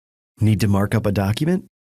Need to mark up a document?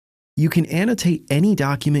 You can annotate any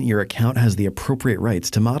document your account has the appropriate rights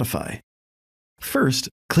to modify. First,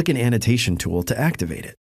 click an annotation tool to activate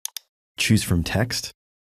it. Choose from text,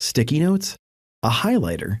 sticky notes, a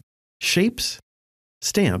highlighter, shapes,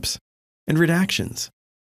 stamps, and redactions.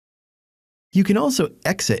 You can also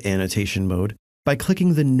exit annotation mode by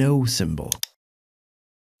clicking the No symbol.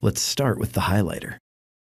 Let's start with the highlighter.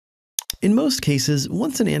 In most cases,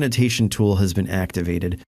 once an annotation tool has been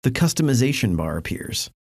activated, the customization bar appears.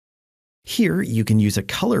 Here, you can use a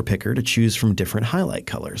color picker to choose from different highlight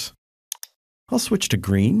colors. I'll switch to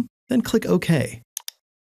green, then click OK.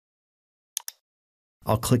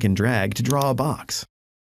 I'll click and drag to draw a box.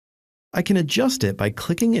 I can adjust it by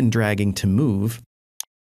clicking and dragging to move,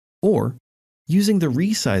 or using the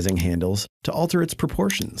resizing handles to alter its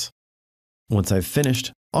proportions. Once I've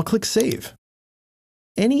finished, I'll click Save.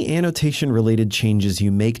 Any annotation-related changes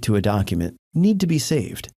you make to a document need to be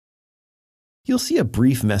saved. You'll see a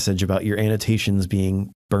brief message about your annotations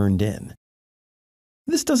being burned in.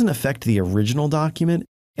 This doesn't affect the original document,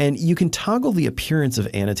 and you can toggle the appearance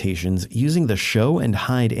of annotations using the Show and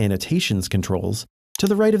Hide Annotations controls to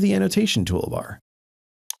the right of the annotation toolbar.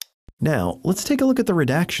 Now, let's take a look at the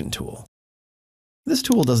redaction tool. This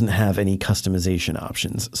tool doesn't have any customization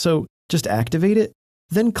options, so just activate it,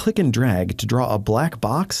 then click and drag to draw a black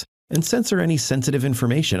box and censor any sensitive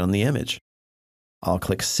information on the image. I'll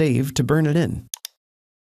click Save to burn it in.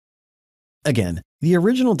 Again, the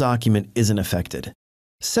original document isn't affected.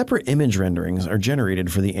 Separate image renderings are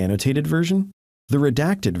generated for the annotated version, the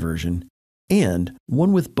redacted version, and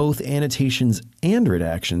one with both annotations and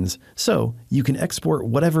redactions, so you can export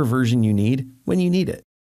whatever version you need when you need it.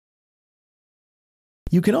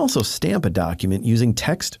 You can also stamp a document using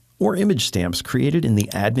text or image stamps created in the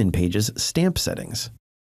admin page's stamp settings.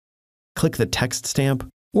 Click the text stamp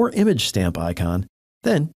or image stamp icon,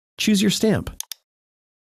 then choose your stamp.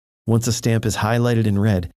 Once a stamp is highlighted in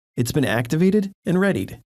red, it's been activated and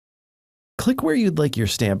readied. Click where you'd like your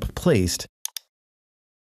stamp placed,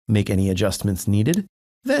 make any adjustments needed,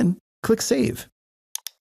 then click Save.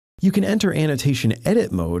 You can enter annotation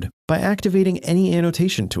edit mode by activating any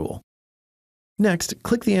annotation tool. Next,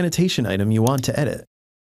 click the annotation item you want to edit.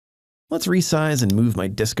 Let's resize and move my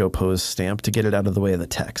disco pose stamp to get it out of the way of the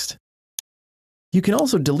text. You can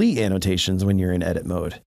also delete annotations when you're in edit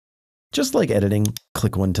mode. Just like editing,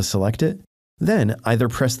 click one to select it, then either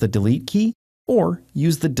press the Delete key or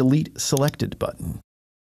use the Delete Selected button.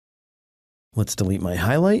 Let's delete my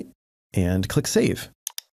highlight and click Save.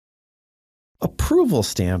 Approval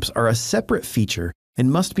stamps are a separate feature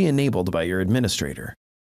and must be enabled by your administrator.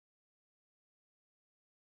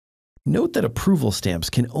 Note that approval stamps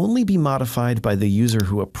can only be modified by the user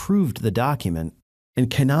who approved the document and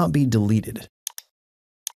cannot be deleted.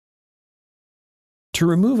 To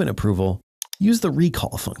remove an approval, use the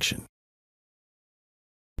recall function.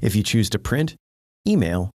 If you choose to print,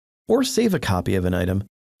 email, or save a copy of an item,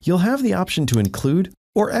 you'll have the option to include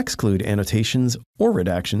or exclude annotations or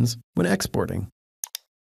redactions when exporting.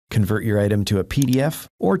 Convert your item to a PDF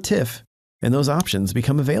or TIFF, and those options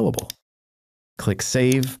become available. Click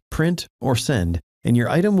Save, Print, or Send, and your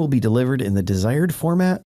item will be delivered in the desired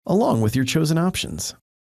format along with your chosen options.